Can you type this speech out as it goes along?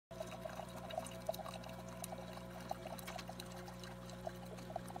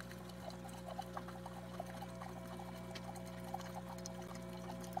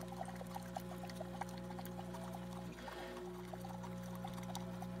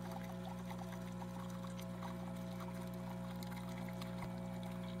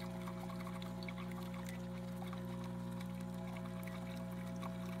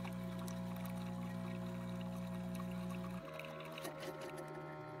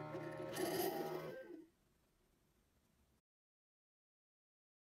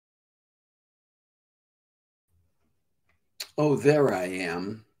Oh, there I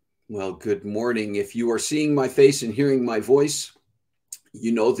am. Well, good morning. If you are seeing my face and hearing my voice,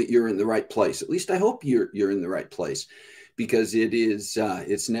 you know that you're in the right place. At least I hope you're in the right place, because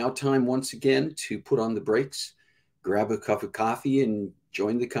it's now time once again to put on the brakes, grab a cup of coffee, and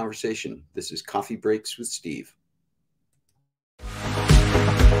join the conversation. This is Coffee Breaks with Steve.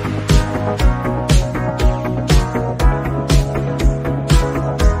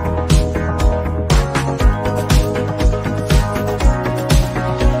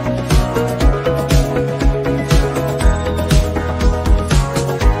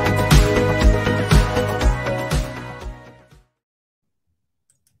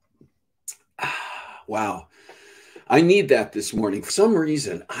 Wow. I need that this morning. For some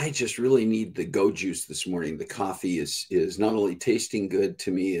reason, I just really need the go juice this morning. The coffee is not only tasting good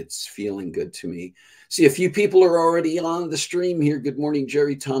to me, it's feeling good to me. See, a few people are already on the stream here. Good morning,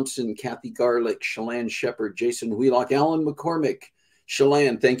 Jerry Thompson, Kathy Garlick, Shalane Shepard, Jason Wheelock, Alan McCormick.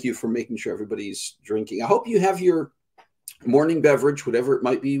 Shalane, thank you for making sure everybody's drinking. I hope you have your morning beverage, whatever it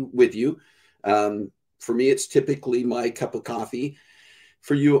might be, with you. For me, it's typically my cup of coffee.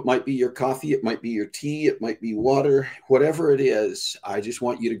 For you, it might be your coffee, it might be your tea, it might be water, whatever it is. I just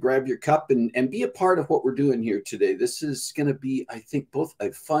want you to grab your cup and be a part of what we're doing here today. This is going to be, I think, both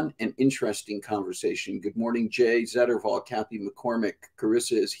a fun and interesting conversation. Good morning, Jay Zetterval, Kathy McCormick.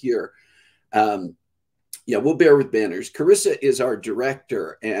 Carissa is here. Yeah, we'll bear with banners. Carissa is our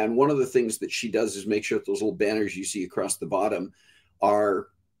director, and one of the things that she does is make sure that those little banners you see across the bottom are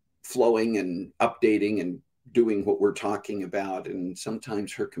flowing and updating and doing what we're talking about. And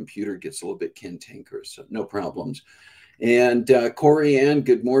sometimes her computer gets a little bit cantankerous, so no problems. And Corey Ann,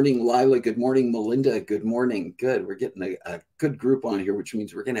 good morning. Lila, good morning. Melinda, good morning. Good. We're getting a good group on here, which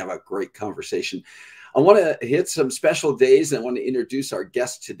means we're going to have a great conversation. I want to hit some special days. And I want to introduce our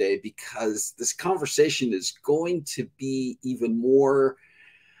guest today, because this conversation is going to be even more,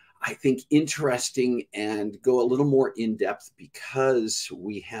 I think, interesting and go a little more in depth, because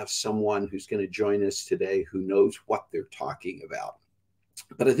we have someone who's going to join us today who knows what they're talking about.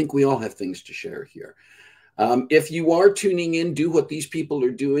 But I think we all have things to share here. If you are tuning in, do what these people are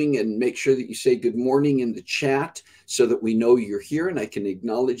doing and make sure that you say good morning in the chat so that we know you're here and I can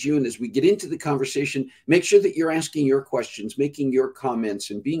acknowledge you. And as we get into the conversation, make sure that you're asking your questions, making your comments,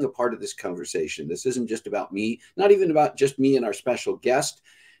 and being a part of this conversation. This isn't just about me, not even about just me and our special guest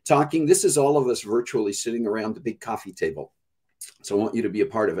talking. This is all of us virtually sitting around the big coffee table. So I want you to be a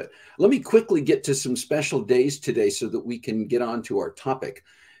part of it. Let me quickly get to some special days today so that we can get on to our topic.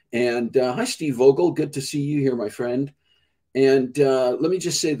 And hi, Steve Vogel. Good to see you here, my friend. And let me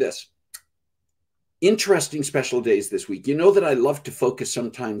just say this. Interesting special days this week. You know that I love to focus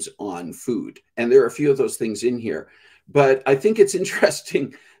sometimes on food, and there are a few of those things in here. But I think it's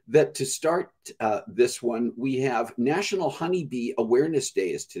interesting that to start this one, we have National Honeybee Awareness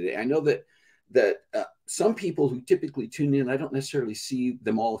Day is today. I know that some people who typically tune in, I don't necessarily see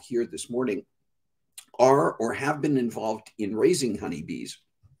them all here this morning, are or have been involved in raising honeybees.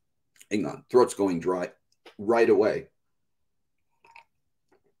 Hang on, throat's going dry right away.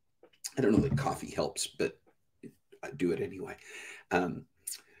 I don't know that coffee helps, but I do it anyway.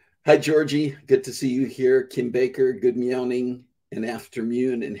 Hi, Georgie. Good to see you here. Kim Baker, good meowing and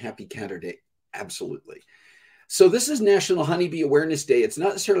afternoon, and happy Catterday. Absolutely. So this is National Honeybee Awareness Day. It's not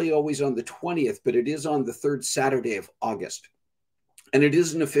necessarily always on the 20th, but it is on the third Saturday of August. And it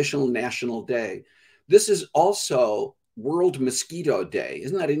is an official national day. This is also World Mosquito Day.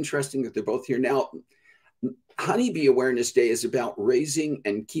 Isn't that interesting that they're both here? Now, Honeybee Awareness Day is about raising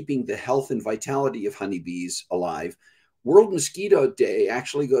and keeping the health and vitality of honeybees alive. World Mosquito Day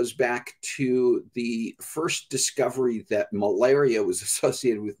actually goes back to the first discovery that malaria was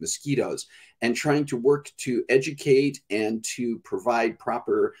associated with mosquitoes, and trying to work to educate and to provide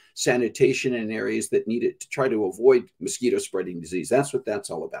proper sanitation in areas that need it to try to avoid mosquito spreading disease. That's what that's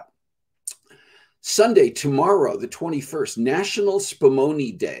all about. Sunday, tomorrow, the 21st, National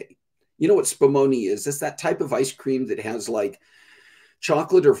Spumoni Day. You know what spumoni is? It's that type of ice cream that has like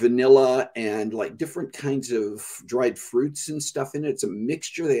chocolate or vanilla and like different kinds of dried fruits and stuff in it. It's a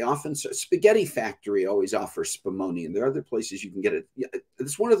mixture. They often, Spaghetti Factory always offers spumoni, and there are other places you can get it.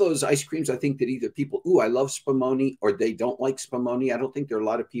 It's one of those ice creams, I think, that either people, ooh, I love spumoni, or they don't like spumoni. I don't think there are a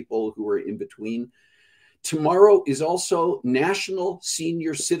lot of people who are in between. Tomorrow is also National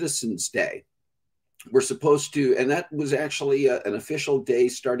Senior Citizens Day. We're supposed to, and that was actually an official day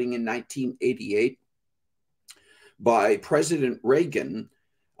starting in 1988 by President Reagan,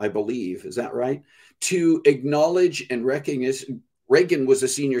 I believe, is that right? To acknowledge and recognize, Reagan was a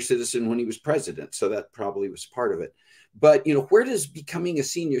senior citizen when he was president, so that probably was part of it. But, you know, where does becoming a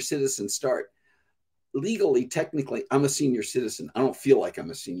senior citizen start? legally, technically, I'm a senior citizen. I don't feel like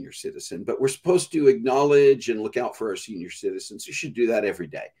I'm a senior citizen, but we're supposed to acknowledge and look out for our senior citizens. You should do that every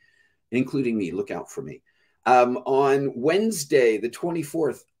day, including me. Look out for me. On Wednesday, the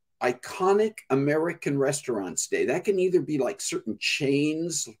 24th, Iconic American Restaurants Day. That can either be like certain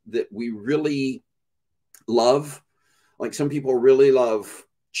chains that we really love, like some people really love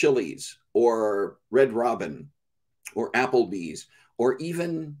Chili's or Red Robin or Applebee's or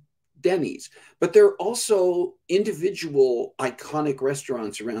even Denny's. But there are also individual iconic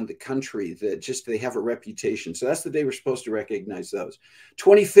restaurants around the country that just, they have a reputation. So that's the day we're supposed to recognize those.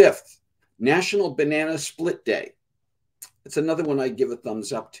 25th, National Banana Split Day. It's another one I'd give a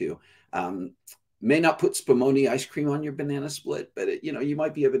thumbs up to. May not put Spumoni ice cream on your banana split, but it, you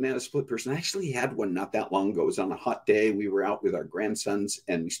might be a banana split person. I actually had one not that long ago. It was on a hot day. We were out with our grandsons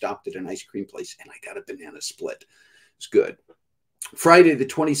and we stopped at an ice cream place and I got a banana split. It's good. Friday, the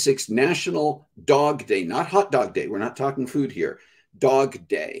 26th, National Dog Day, not Hot Dog Day. We're not talking food here. Dog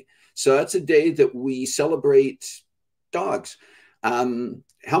Day. So that's a day that we celebrate dogs.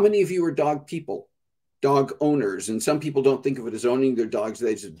 How many of you are dog people? Dog owners? And some people don't think of it as owning their dogs.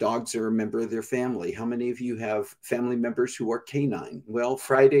 They just, dogs are a member of their family. How many of you have family members who are canine? Well,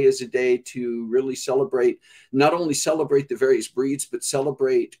 Friday is a day to really celebrate, not only celebrate the various breeds, but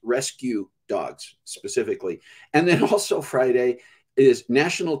celebrate rescue dogs specifically. And then also Friday is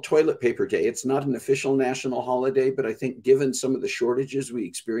National Toilet Paper Day. It's not an official national holiday, but I think given some of the shortages we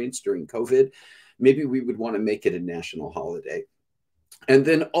experienced during COVID, maybe we would want to make it a national holiday. And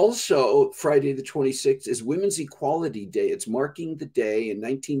then also Friday the 26th is Women's Equality Day. It's marking the day in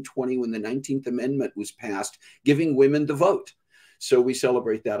 1920 when the 19th Amendment was passed, giving women the vote. So we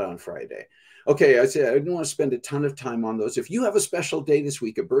celebrate that on Friday. Okay, I said I didn't want to spend a ton of time on those. If you have a special day this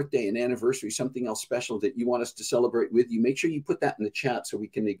week, a birthday, an anniversary, something else special that you want us to celebrate with you, make sure you put that in the chat so we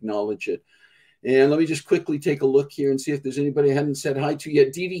can acknowledge it. And let me just quickly take a look here and see if there's anybody I hadn't said hi to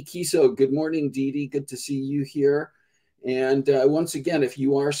yet. Dee Dee Kiso, good morning, Dee Dee. Good to see you here. And once again, if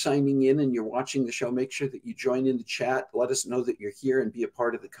you are signing in and you're watching the show, make sure that you join in the chat. Let us know that you're here and be a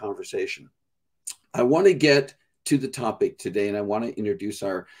part of the conversation. I want to get to the topic today, and I want to introduce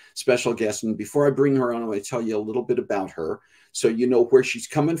our special guest. And before I bring her on, I want to tell you a little bit about her so you know where she's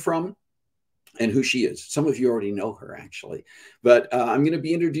coming from and who she is. Some of you already know her, actually. But I'm going to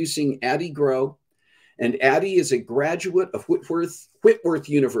be introducing Addie Grow. And Addie is a graduate of Whitworth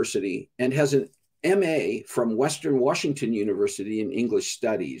University and has an MA from Western Washington University in English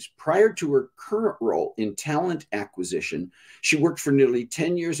Studies. Prior to her current role in talent acquisition, she worked for nearly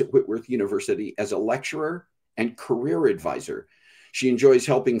 10 years at Whitworth University as a lecturer and career advisor. She enjoys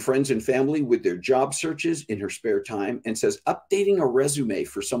helping friends and family with their job searches in her spare time and says updating a resume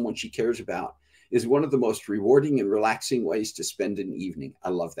for someone she cares about is one of the most rewarding and relaxing ways to spend an evening. I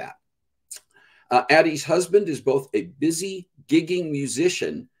love that. Addie's husband is both a busy gigging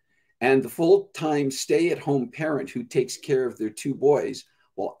musician and the full-time stay-at-home parent who takes care of their two boys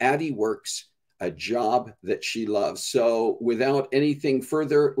while Addie works a job that she loves. So without anything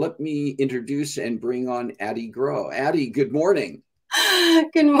further, let me introduce and bring on Addie Grow. Addie, good morning.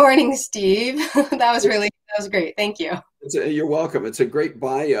 Good morning, Steve. That was great. Thank you. You're welcome. It's a great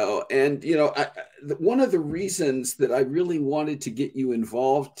bio. And, one of the reasons that I really wanted to get you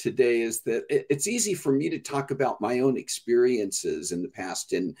involved today is that it's easy for me to talk about my own experiences in the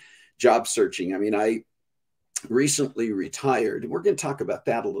past in job searching. I mean, I recently retired. We're going to talk about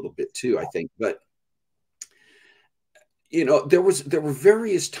that a little bit too, I think. But, there were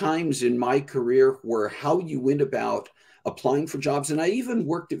various times in my career where how you went about applying for jobs. And I even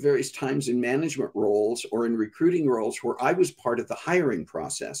worked at various times in management roles or in recruiting roles where I was part of the hiring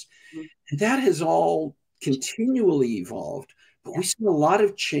process. And that has all continually evolved. But we see a lot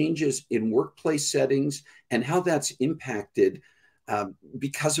of changes in workplace settings and how that's impacted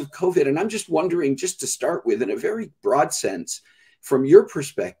because of COVID. And I'm just wondering, just to start with, in a very broad sense, from your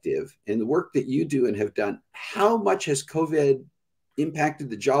perspective and the work that you do and have done, how much has COVID impacted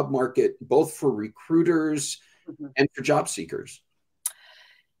the job market, both for recruiters and for job seekers?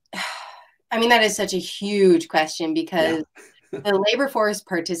 I mean, that is such a huge question because the labor force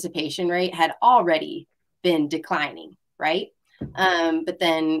participation rate had already been declining, right? But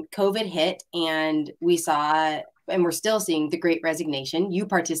then COVID hit and we saw, and we're still seeing the Great Resignation. You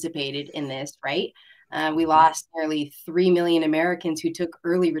participated in this, right? We lost nearly 3 million Americans who took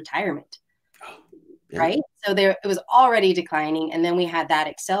early retirement, right? So it was already declining. And then we had that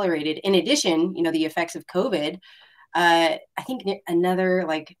accelerated. In addition, the effects of COVID, I think another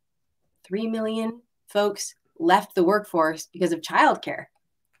like 3 million folks left the workforce because of childcare,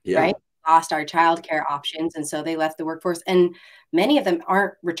 right? Lost our childcare options. And so they left the workforce and many of them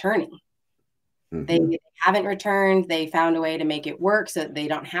aren't returning. They haven't returned. They found a way to make it work so that they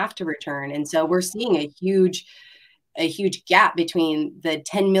don't have to return. And so we're seeing a huge gap between the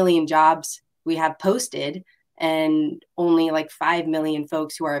 10 million jobs we have posted and only like 5 million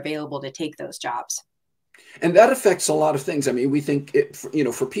folks who are available to take those jobs. And that affects a lot of things. I mean, we think,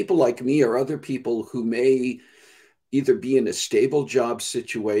 for people like me or other people who may either be in a stable job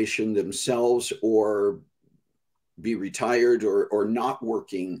situation themselves or be retired or not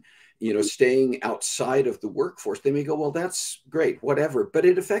working, staying outside of the workforce, they may go, well, that's great, whatever. But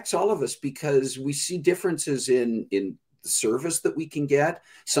it affects all of us because we see differences in the service that we can get.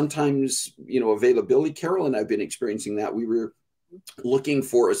 Sometimes, availability. Carol and I've been experiencing that. We were looking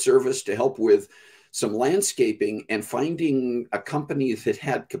for a service to help with some landscaping and finding a company that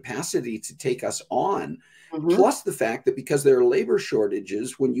had capacity to take us on. Plus the fact that because there are labor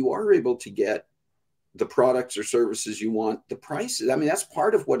shortages, when you are able to get the products or services you want, the prices, I mean, that's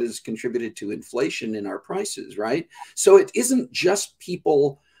part of what has contributed to inflation in our prices, right? So it isn't just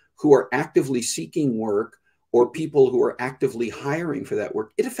people who are actively seeking work or people who are actively hiring for that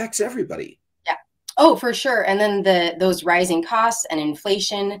work. It affects everybody. Yeah. Oh, for sure. And then those rising costs and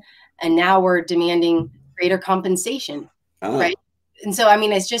inflation, and now we're demanding greater compensation, right? And so, I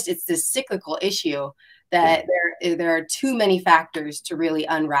mean, it's this cyclical issue that there are too many factors to really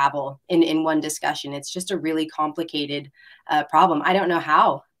unravel in one discussion. It's just a really complicated problem. I don't know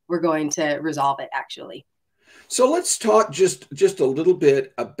how we're going to resolve it, actually. So let's talk just a little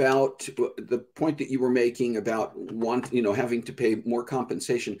bit about the point that you were making about having to pay more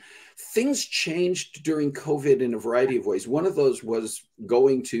compensation. Things changed during COVID in a variety of ways. One of those was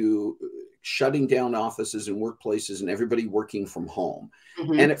going to shutting down offices and workplaces and everybody working from home.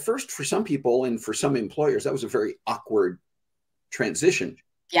 And at first, for some people and for some employers, that was a very awkward transition.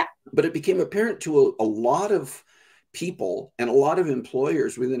 Yeah. But it became apparent to a lot of people and a lot of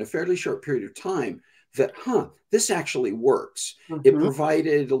employers within a fairly short period of time that, this actually works. It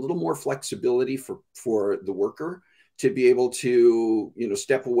provided a little more flexibility for the worker to be able to,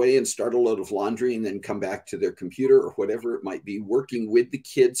 step away and start a load of laundry and then come back to their computer or whatever it might be, working with the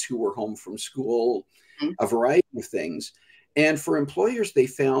kids who were home from school, a variety of things. And for employers, they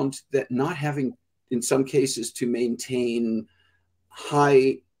found that not having, in some cases, to maintain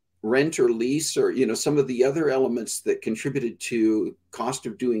high rent or lease or, some of the other elements that contributed to cost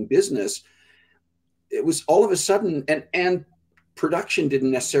of doing business, it was all of a sudden, and production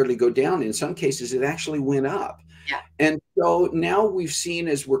didn't necessarily go down. In some cases, it actually went up. Yeah. And so now we've seen,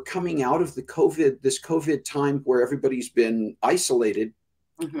 as we're coming out of this COVID time where everybody's been isolated,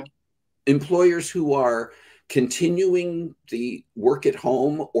 employers who are continuing the work at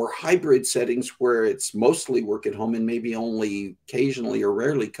home or hybrid settings where it's mostly work at home and maybe only occasionally or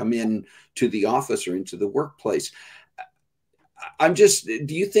rarely come in to the office or into the workplace.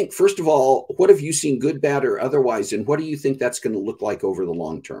 Do you think, first of all, what have you seen, good, bad, or otherwise, and what do you think that's going to look like over the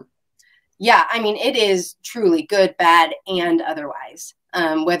long term? Yeah, I mean, it is truly good, bad, and otherwise.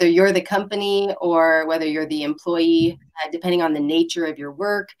 Whether you're the company or whether you're the employee, depending on the nature of your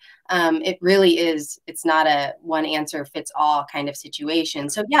work, it really is, it's not a one answer fits all kind of situation.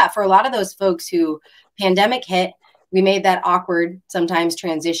 So yeah, for a lot of those folks who pandemic hit, we made that awkward sometimes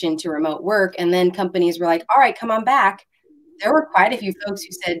transition to remote work. And then companies were like, all right, come on back. There were quite a few folks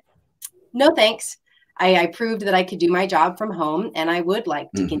who said, no, thanks. I proved that I could do my job from home, and I would like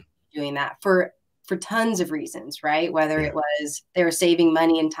to continue doing that for tons of reasons, right? Whether it was they were saving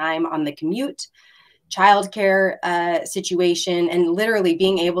money and time on the commute, childcare situation, and literally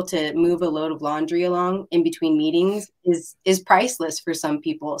being able to move a load of laundry along in between meetings is priceless for some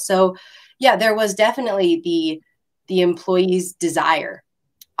people. So yeah, there was definitely the employee's desire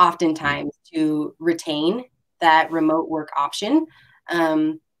oftentimes to retain that remote work option.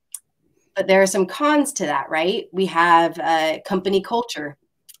 But there are some cons to that, right? We have company culture,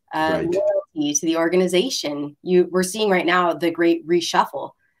 loyalty to the organization. We're seeing right now the great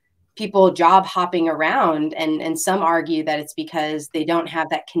reshuffle, people job hopping around, and some argue that it's because they don't have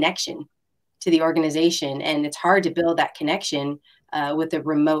that connection to the organization, and it's hard to build that connection with a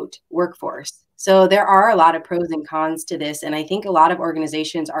remote workforce. So there are a lot of pros and cons to this, and I think a lot of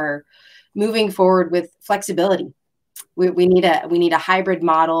organizations are moving forward with flexibility. We need a hybrid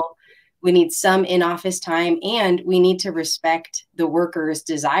model. We need some in-office time, and we need to respect the worker's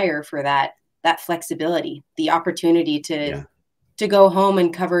desire for that flexibility, the opportunity to go home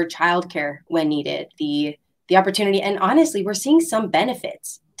and cover childcare when needed, the opportunity. And honestly, we're seeing some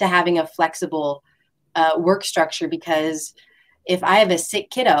benefits to having a flexible work structure, because if I have a sick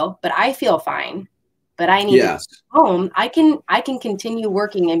kiddo, but I feel fine, but I need to go home, I can continue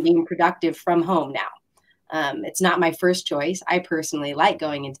working and being productive from home now. It's not my first choice. I personally like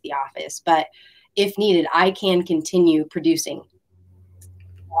going into the office, but if needed, I can continue producing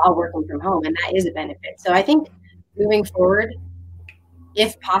while working from home. And that is a benefit. So I think moving forward,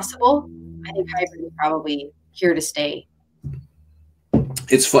 if possible, I think hybrid is probably here to stay.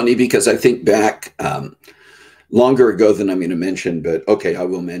 It's funny because I think back longer ago than I'm going to mention, but okay, I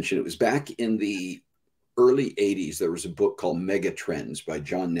will mention. It was back in the early 80s. There was a book called Megatrends by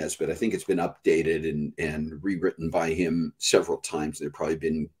John Nesbitt. I think it's been updated and rewritten by him several times. There have probably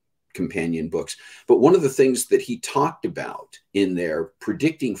been companion books. But one of the things that he talked about in there,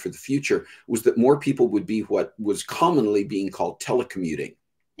 predicting for the future, was that more people would be what was commonly being called telecommuting.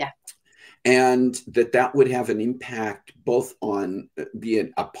 Yeah. And that would have an impact both on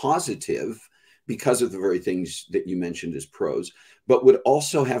being a positive because of the very things that you mentioned as pros, but would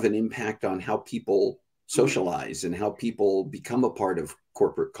also have an impact on how people socialize and how people become a part of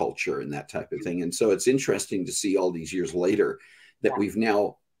corporate culture and that type of thing. And so it's interesting to see all these years later that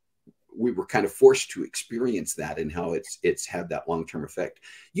we were kind of forced to experience that and how it's had that long-term effect.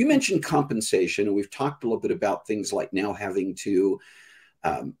 You mentioned compensation, and we've talked a little bit about things like now having to,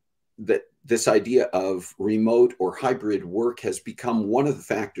 this idea of remote or hybrid work has become one of the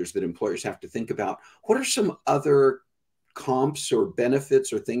factors that employers have to think about. What are some other comps or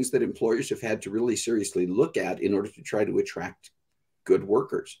benefits or things that employers have had to really seriously look at in order to try to attract good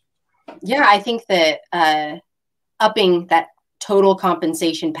workers? Yeah, I think that upping that total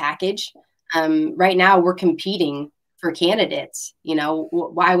compensation package, right now we're competing for candidates. You know,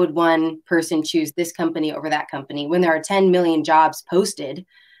 why would one person choose this company over that company when there are 10 million jobs posted,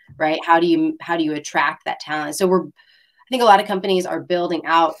 right? How do you attract that talent? So I think a lot of companies are building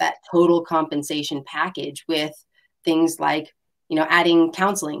out that total compensation package with things like, you know, adding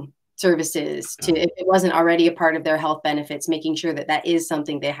counseling services to, if it wasn't already a part of their health benefits, making sure that is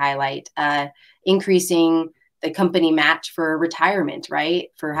something they highlight, increasing the company match for retirement, right?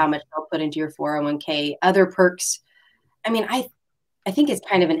 For how much they'll put into your 401k, other perks. I mean, I think it's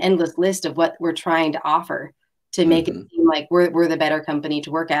kind of an endless list of what we're trying to offer to make it seem like we're the better company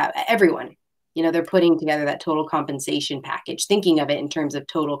to work at. Everyone, you know, they're putting together that total compensation package, thinking of it in terms of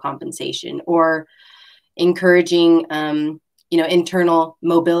total compensation, or encouraging, you know, internal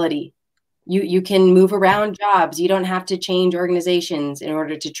mobility. You can move around jobs. You don't have to change organizations in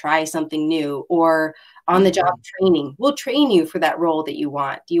order to try something new, or on the job training. We'll train you for that role that you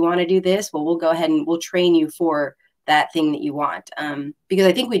want. Do you want to do this? Well, we'll go ahead and we'll train you for that thing that you want. Because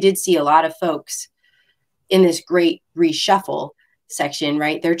I think we did see a lot of folks in this great reshuffle section,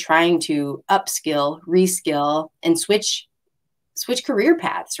 right? They're trying to upskill, reskill, and switch career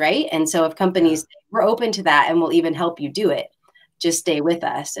paths, right? And so if companies, we're open to that and we'll even help you do it, just stay with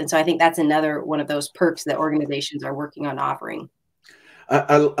us. And so I think that's another one of those perks that organizations are working on offering.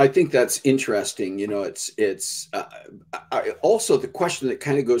 I think that's interesting. You know, also the question that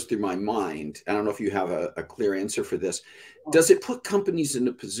kind of goes through my mind, I don't know if you have a clear answer for this. Does it put companies in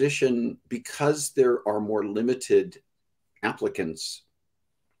a position, because there are more limited applicants,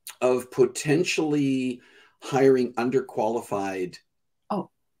 of potentially hiring underqualified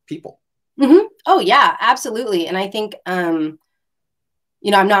people? Mm-hmm. Oh, yeah, absolutely. And I think,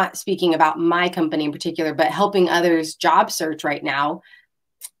 you know, I'm not speaking about my company in particular, but helping others job search right now.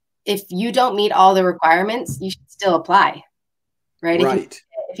 If you don't meet all the requirements, you should still apply, right? Right.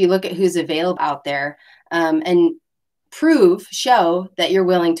 If you look at who's available out there, and show that you're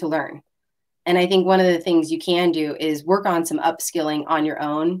willing to learn. And I think one of the things you can do is work on some upskilling on your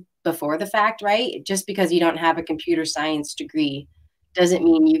own before the fact, right? Just because you don't have a computer science degree doesn't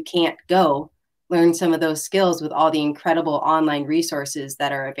mean you can't go learn some of those skills with all the incredible online resources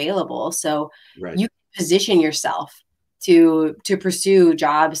that are available. So you position yourself to pursue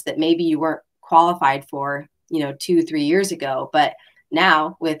jobs that maybe you weren't qualified for, you know, 2-3 years ago, but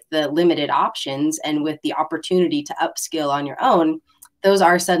now with the limited options and with the opportunity to upskill on your own, those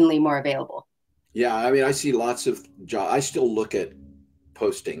are suddenly more available. Yeah, I mean, I see lots of jobs. I still look at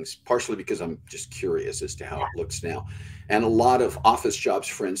postings, partially because I'm just curious as to how it looks now. And a lot of office jobs,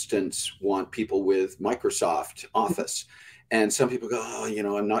 for instance, want people with Microsoft Office. And some people go, oh, you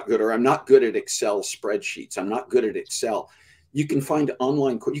know, I'm not good, or I'm not good at Excel spreadsheets. I'm not good at Excel. You can find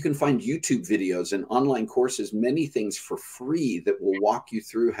you can find YouTube videos and online courses, many things for free that will walk you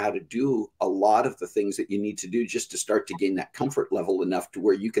through how to do a lot of the things that you need to do just to start to gain that comfort level enough to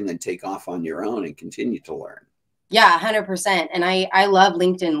where you can then take off on your own and continue to learn. Yeah, 100%. And I love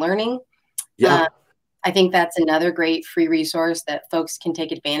LinkedIn Learning. Yeah. I think that's another great free resource that folks can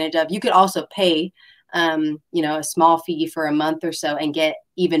take advantage of. You could also pay, you know, a small fee for a month or so and get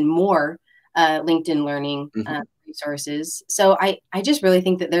even more LinkedIn Learning resources. So I just really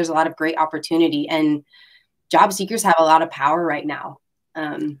think that there's a lot of great opportunity, and job seekers have a lot of power right now.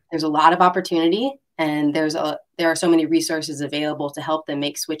 There's a lot of opportunity, and there are so many resources available to help them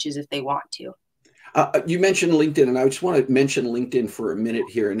make switches if they want to. You mentioned LinkedIn, and I just want to mention LinkedIn for a minute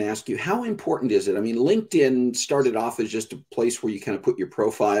here and ask you, how important is it? I mean, LinkedIn started off as just a place where you kind of put your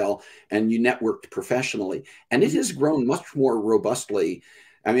profile and you networked professionally, and it has grown much more robustly.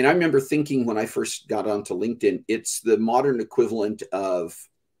 I mean, I remember thinking when I first got onto LinkedIn, it's the modern equivalent of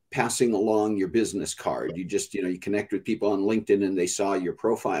passing along your business card. You just, you connect with people on LinkedIn and they saw your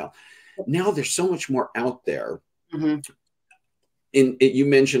profile. Now there's so much more out there. Mm-hmm. You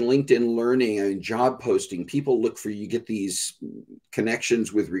mentioned LinkedIn Learning and job posting. People look for you, get these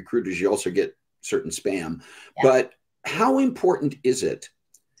connections with recruiters. You also get certain spam. Yeah. But how important is it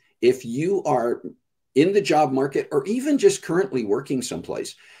if you are in the job market or even just currently working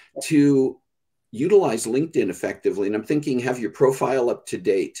someplace to utilize LinkedIn effectively? And I'm thinking, have your profile up to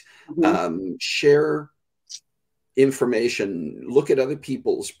date, share information, look at other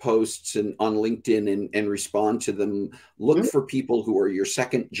people's posts on LinkedIn and respond to them, look for people who are your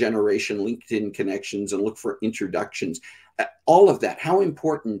second generation LinkedIn connections and look for introductions. All of that. How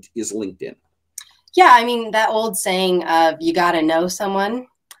important is LinkedIn? Yeah, I mean, that old saying of you got to know someone,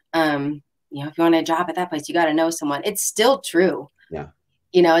 if you want a job at that place, you got to know someone. It's still true. Yeah.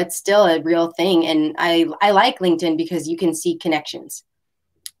 It's still a real thing. And I like LinkedIn because you can see connections.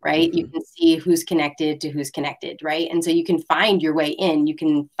 Right? You can see who's connected to who's connected, right? And so you can find your way in. You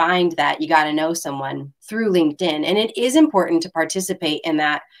can find that you got to know someone through LinkedIn. And it is important to participate in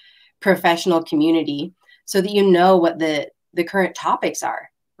that professional community so that you know what the current topics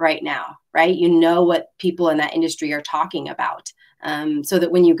are right now, right? You know what people in that industry are talking about. So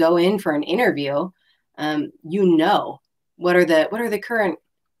that when you go in for an interview, you know what are the current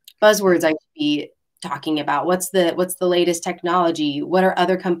buzzwords I should be talking about. What's the latest technology? What are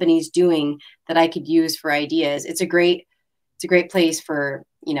other companies doing that I could use for ideas? It's a great place for,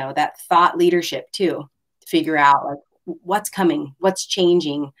 that thought leadership too, to figure out like what's coming, what's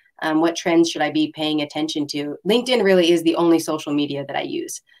changing, what trends should I be paying attention to. LinkedIn really is the only social media that I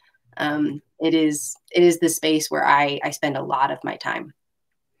use. It is the space where I spend a lot of my time.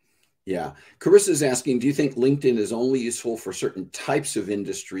 Yeah. Carissa's asking, do you think LinkedIn is only useful for certain types of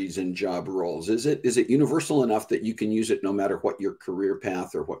industries and job roles? Is it universal enough that you can use it no matter what your career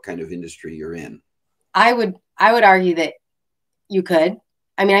path or what kind of industry you're in? I would argue that you could.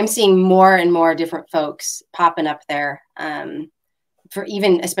 I mean, I'm seeing more and more different folks popping up there, for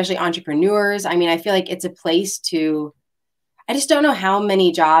even especially entrepreneurs. I mean, I feel like it's a place I just don't know how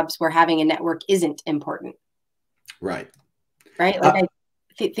many jobs where having a network isn't important. Right. Right. Like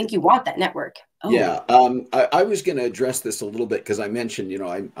think you want that network. Oh. Yeah. I was going to address this a little bit because I mentioned,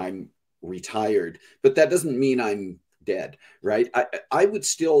 I'm retired, but that doesn't mean I'm dead, right? I would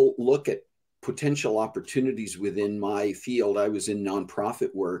still look at potential opportunities within my field. I was in nonprofit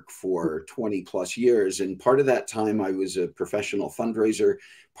work for 20 plus years. And part of that time I was a professional fundraiser.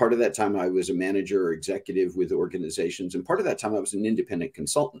 Part of that time I was a manager or executive with organizations. And part of that time I was an independent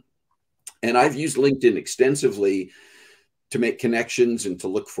consultant. And I've used LinkedIn extensively to make connections and to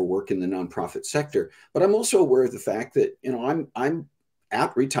look for work in the nonprofit sector. But I'm also aware of the fact that, I'm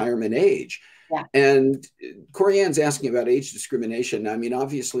at retirement age. Yeah. And Corianne's asking about age discrimination. I mean,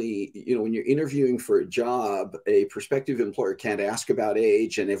 obviously, when you're interviewing for a job, a prospective employer can't ask about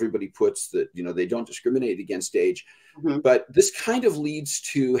age, and everybody puts that, they don't discriminate against age. But this kind of leads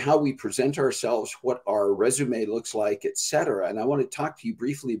to how we present ourselves, what our resume looks like, et cetera. And I want to talk to you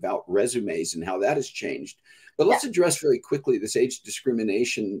briefly about resumes and how that has changed. But let's address very quickly this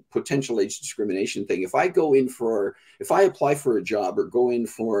potential age discrimination thing. If I apply for a job or go in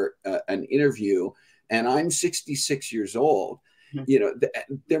for an interview and I'm 66 years old,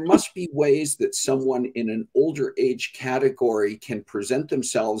 there must be ways that someone in an older age category can present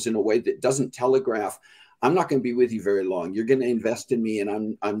themselves in a way that doesn't telegraph, I'm not going to be with you very long. You're going to invest in me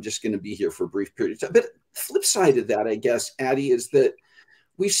and I'm just going to be here for a brief period of time. But the flip side of that, I guess, Addie, is that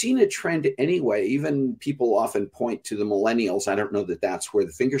we've seen a trend anyway. Even people often point to the millennials. I don't know that that's where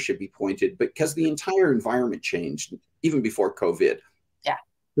the finger should be pointed, but because the entire environment changed even before COVID. Yeah.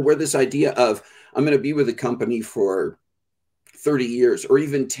 Where this idea of I'm going to be with a company for 30 years or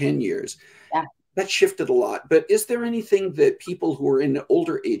even 10 years. Yeah. That shifted a lot. But is there anything that people who are in the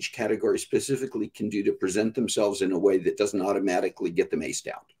older age category specifically can do to present themselves in a way that doesn't automatically get them aced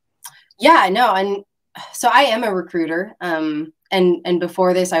out? Yeah, no. And so I am a recruiter. And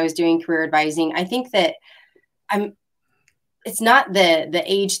before this, I was doing career advising. I think that it's not the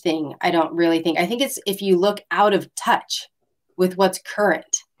age thing. I don't really think. I think it's if you look out of touch with what's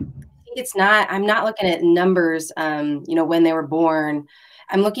current. I think it's not. I'm not looking at numbers. When they were born.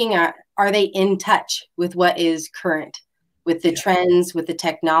 I'm looking at, are they in touch with what is current? with the trends, with the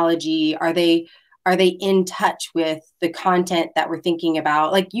technology? Are they in touch with the content that we're thinking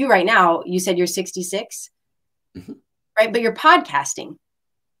about? Like you right now, you said you're 66, right? But you're podcasting.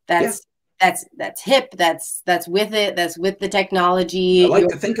 That's hip. That's with it. That's with the technology. I like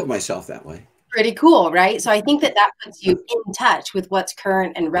to think of myself that way. Pretty cool, right? So I think that puts you in touch with what's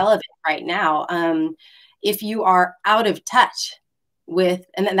current and relevant right now. If you are out of touch with,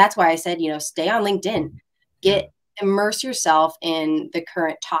 and then that's why I said, stay on LinkedIn, immerse yourself in the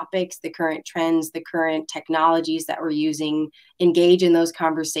current topics, the current trends, the current technologies that we're using, engage in those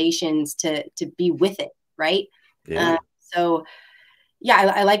conversations to be with it, right? Yeah.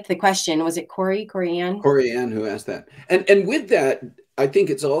 I liked the question. Was it Corey Ann? Corey Ann who asked that. And with that, I think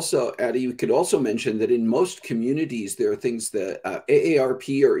it's also, Addie, you could also mention that in most communities, there are things that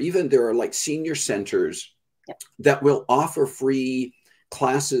AARP, or even there are like senior centers that will offer free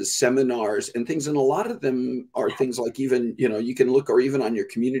classes, seminars, and things. And a lot of them are things like, even, you can look, or even on your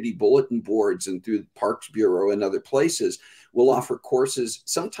community bulletin boards and through the Parks Bureau and other places, will offer courses,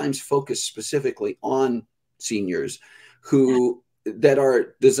 sometimes focused specifically on seniors that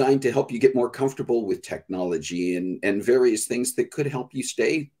are designed to help you get more comfortable with technology and various things that could help you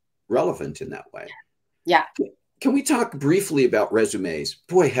stay relevant in that way. Yeah. Can we talk briefly about resumes?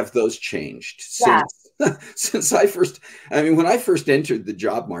 Boy, have those changed since when I first entered the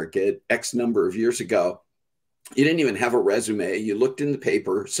job market X number of years ago. You didn't even have a resume. You looked in the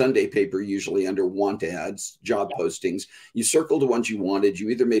paper, Sunday paper, usually under want ads, job postings. You circled the ones you wanted. You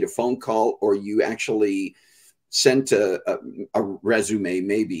either made a phone call or you actually sent a resume,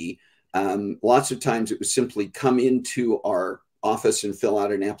 maybe. Lots of times it was simply come into our office and fill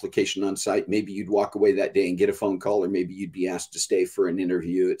out an application on site. Maybe you'd walk away that day and get a phone call, or maybe you'd be asked to stay for an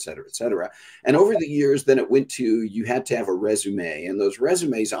interview, et cetera, et cetera. And over the years, then it went to, you had to have a resume. And those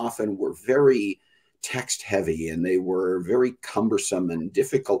resumes often were very text heavy, and they were very cumbersome and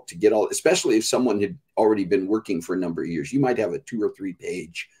difficult to get all, especially if someone had already been working for a number of years. You might have a 2 or 3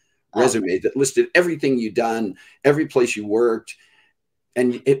 page resume that listed everything you'd done, every place you worked.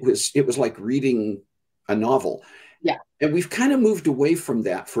 And it was like reading a novel. Yeah. And we've kind of moved away from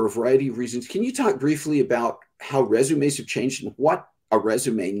that for a variety of reasons. Can you talk briefly about how resumes have changed and what a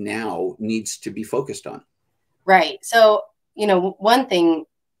resume now needs to be focused on? Right. So, one thing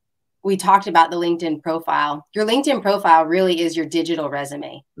we talked about, the LinkedIn profile. Your LinkedIn profile really is your digital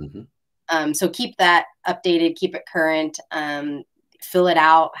resume. So keep that updated, keep it current. Fill it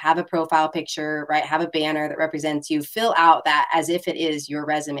out, have a profile picture, right? Have a banner that represents you. Fill out that as if it is your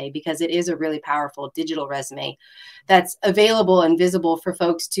resume, because it is a really powerful digital resume that's available and visible for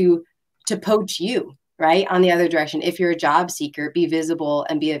folks to poach you, right? On the other direction. If you're a job seeker, be visible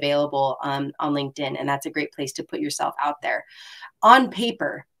and be available on LinkedIn. And that's a great place to put yourself out there. On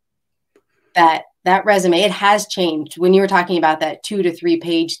paper, that resume, it has changed. When you were talking about that 2 to 3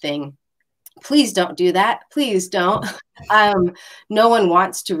 page thing, please don't do that. Please don't. No one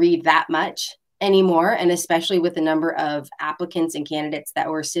wants to read that much anymore. And especially with the number of applicants and candidates that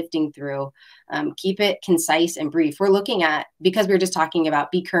we're sifting through, keep it concise and brief. We're looking at, because we were just talking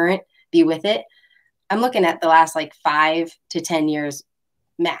about be current, be with it. I'm looking at the last 5 to 10 years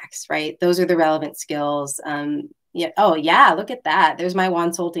max, right? Those are the relevant skills. Oh yeah, look at that. There's my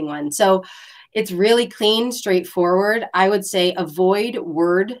Wonsulting one. So it's really clean, straightforward. I would say avoid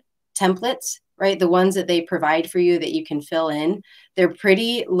Word templates, right? The ones that they provide for you that you can fill in. They're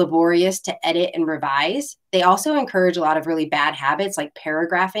pretty laborious to edit and revise. They also encourage a lot of really bad habits like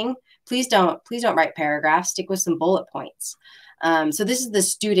paragraphing. Please don't write paragraphs. Stick with some bullet points. So this is the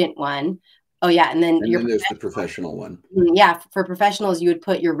student one. Oh yeah, and then there's the professional one. Yeah, for professionals, you would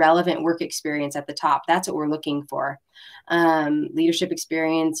put your relevant work experience at the top. That's what we're looking for. Leadership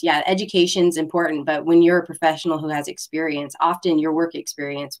experience. Yeah, education's important, but when you're a professional who has experience, often your work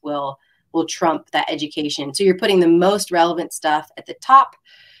experience will trump that education. So you're putting the most relevant stuff at the top.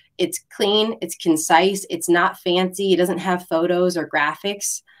 It's clean, it's concise, it's not fancy, it doesn't have photos or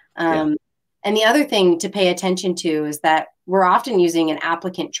graphics. And the other thing to pay attention to is that we're often using an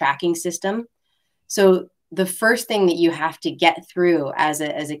applicant tracking system. So the first thing that you have to get through as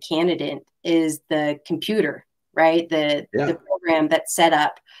a candidate is the computer, right? The program that's set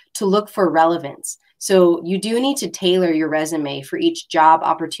up to look for relevance. So you do need to tailor your resume for each job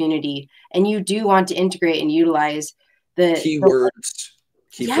opportunity, and you do want to integrate and utilize the keywords,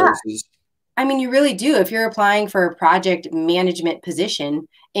 key phrases. I mean, you really do. If you're applying for a project management position,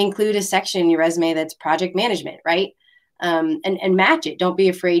 include a section in your resume that's project management, right? And match it. Don't be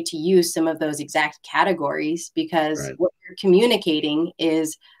afraid to use some of those exact categories, because what you're communicating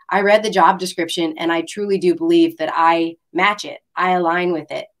is, I read the job description and I truly do believe that I match it. I align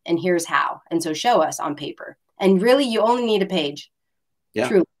with it. And here's how. And so show us on paper. And really, you only need a page. Yeah.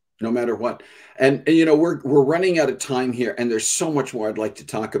 Truly. No matter what. And you know, we're running out of time here, and there's so much more I'd like to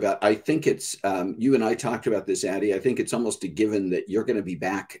talk about. I think it's you and I talked about this, Addie. I think it's almost a given that you're going to be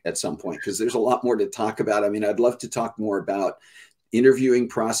back at some point, because there's a lot more to talk about. I mean, I'd love to talk more about interviewing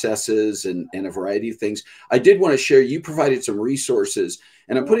processes and a variety of things. I did want to share, you provided some resources,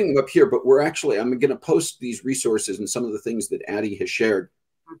 and I'm putting them up here, but I'm going to post these resources and some of the things that Addie has shared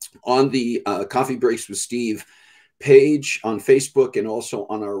on the Coffee Breaks with Steve page on Facebook, and also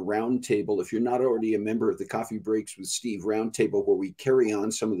on our roundtable. If you're not already a member of the Coffee Breaks with Steve roundtable, where we carry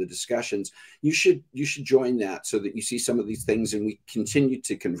on some of the discussions, you should join that, so that you see some of these things, and we continue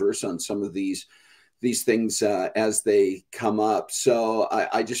to converse on some of these things as they come up. So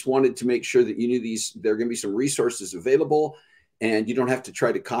I just wanted to make sure that you knew there are going to be some resources available, and you don't have to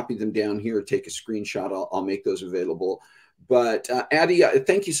try to copy them down here or take a screenshot. I'll make those available. But Addie,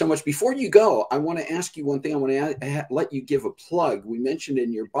 thank you so much. Before you go, I want to ask you one thing. I want to let you give a plug. We mentioned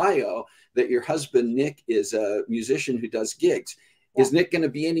in your bio that your husband, Nick, is a musician who does gigs. Yeah. Is Nick going to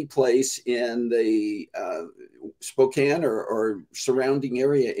be any place in the Spokane or surrounding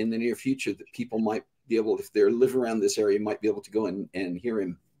area in the near future that people might be able, if they live around this area, might be able to go and hear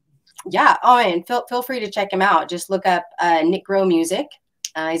him? Yeah. Oh, and feel free to check him out. Just look up Nick Grow Music.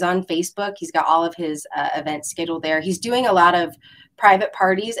 He's on Facebook. He's got all of his events scheduled there. He's doing a lot of private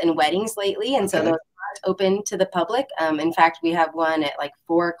parties and weddings lately, and so those aren't open to the public. In fact, we have one at like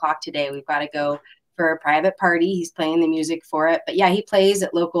 4 o'clock today. We've got to go for a private party. He's playing the music for it. But yeah, he plays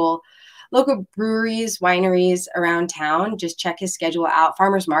at local breweries, wineries around town. Just check his schedule out.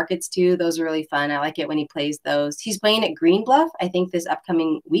 Farmers markets too. Those are really fun. I like it when he plays those. He's playing at Green Bluff, I think, this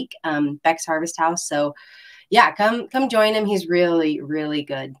upcoming week, Beck's Harvest House. So yeah, come join him. He's really, really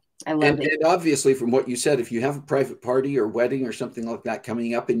good. I love it. And obviously, from what you said, if you have a private party or wedding or something like that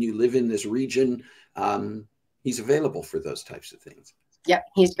coming up and you live in this region, he's available for those types of things. Yep,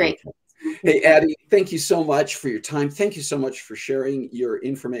 he's great. Okay. Hey, Addie, thank you so much for your time. Thank you so much for sharing your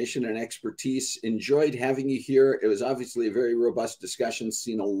information and expertise. Enjoyed having you here. It was obviously a very robust discussion.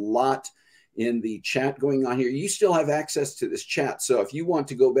 Seen a lot in the chat going on here. You still have access to this chat. So if you want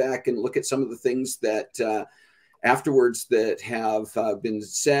to go back and look at some of the things that afterwards that have been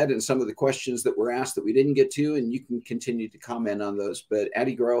said, and some of the questions that were asked that we didn't get to, and you can continue to comment on those. But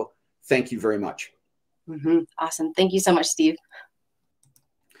Addie Grow, thank you very much. Awesome. Thank you so much, Steve.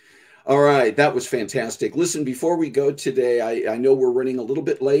 All right, that was fantastic. Listen, before we go today, I know we're running a little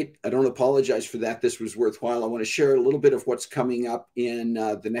bit late. I don't apologize for that. This was worthwhile. I want to share a little bit of what's coming up in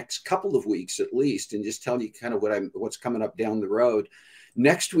the next couple of weeks at least, and just tell you kind of what's coming up down the road.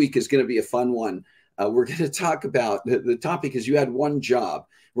 Next week is going to be a fun one. We're going to talk about, the topic is you had one job.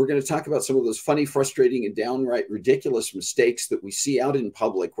 We're going to talk about some of those funny, frustrating, and downright ridiculous mistakes that we see out in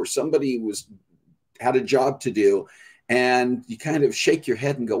public, where somebody had a job to do, and you kind of shake your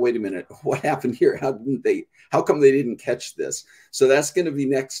head and go, wait a minute, what happened here? How come they didn't catch this? So that's going to be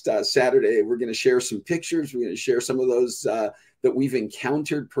next Saturday. We're going to share some pictures. We're going to share some of those that we've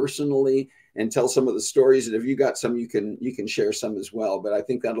encountered personally, and tell some of the stories. And if you got some, you can share some as well. But I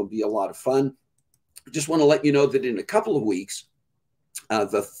think that'll be a lot of fun. Just want to let you know that in a couple of weeks,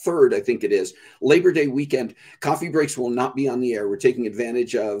 the 3rd, I think it is, Labor Day weekend, Coffee Breaks will not be on the air. We're taking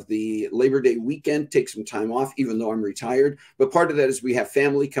advantage of the Labor Day weekend, take some time off, even though I'm retired. But part of that is we have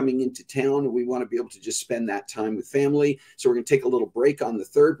family coming into town, and we want to be able to just spend that time with family. So we're going to take a little break on the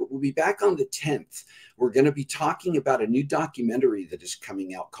 3rd, but we'll be back on the 10th. We're going to be talking about a new documentary that is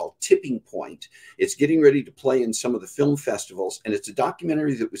coming out called Tipping Point. It's getting ready to play in some of the film festivals, and it's a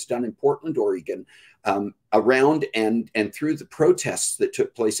documentary that was done in Portland, Oregon, around and through the protests that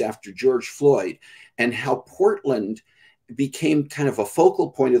took place after George Floyd, and how Portland became kind of a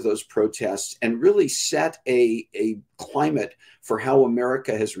focal point of those protests and really set a climate for how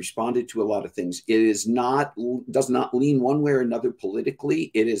America has responded to a lot of things. It does not lean one way or another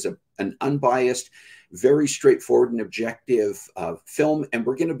politically. It is an unbiased, very straightforward and objective film. And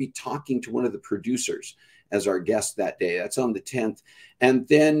we're going to be talking to one of the producers as our guest that day. That's on the 10th. And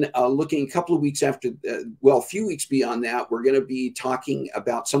then looking a couple of weeks after, a few weeks beyond that, we're going to be talking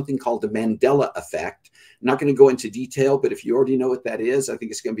about something called the Mandela effect. I'm not going to go into detail, but if you already know what that is, I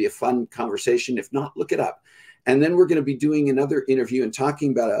think it's going to be a fun conversation. If not, look it up. And then we're going to be doing another interview and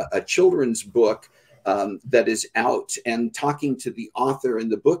talking about a children's book that is out, and talking to the author.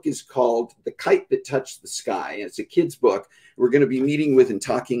 And the book is called The Kite That Touched the Sky. It's a kid's book. We're going to be meeting with and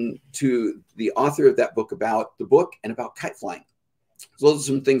talking to the author of that book about the book and about kite flying. So those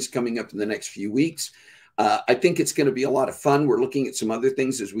are some things coming up in the next few weeks. I think it's going to be a lot of fun. We're looking at some other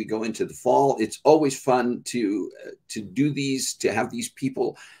things as we go into the fall. It's always fun to do these, to have these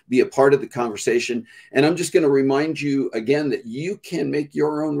people be a part of the conversation. And I'm just going to remind you again that you can make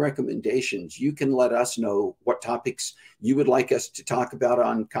your own recommendations. You can let us know what topics you would like us to talk about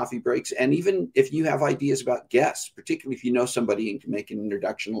on Coffee Breaks. And even if you have ideas about guests, particularly if you know somebody and can make an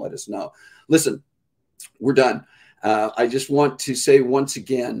introduction, let us know. Listen, we're done. I just want to say once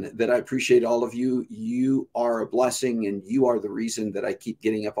again that I appreciate all of you. You are a blessing, and you are the reason that I keep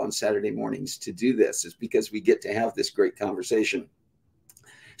getting up on Saturday mornings to do this, is because we get to have this great conversation.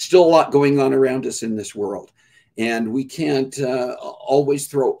 Still a lot going on around us in this world, and we can't always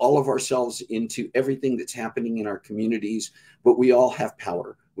throw all of ourselves into everything that's happening in our communities, but we all have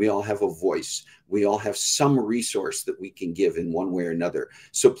power. We all have a voice. We all have some resource that we can give in one way or another.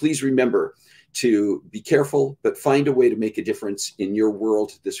 So please remember to be careful, but find a way to make a difference in your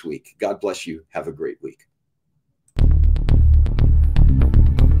world this week. God bless you. Have a great week.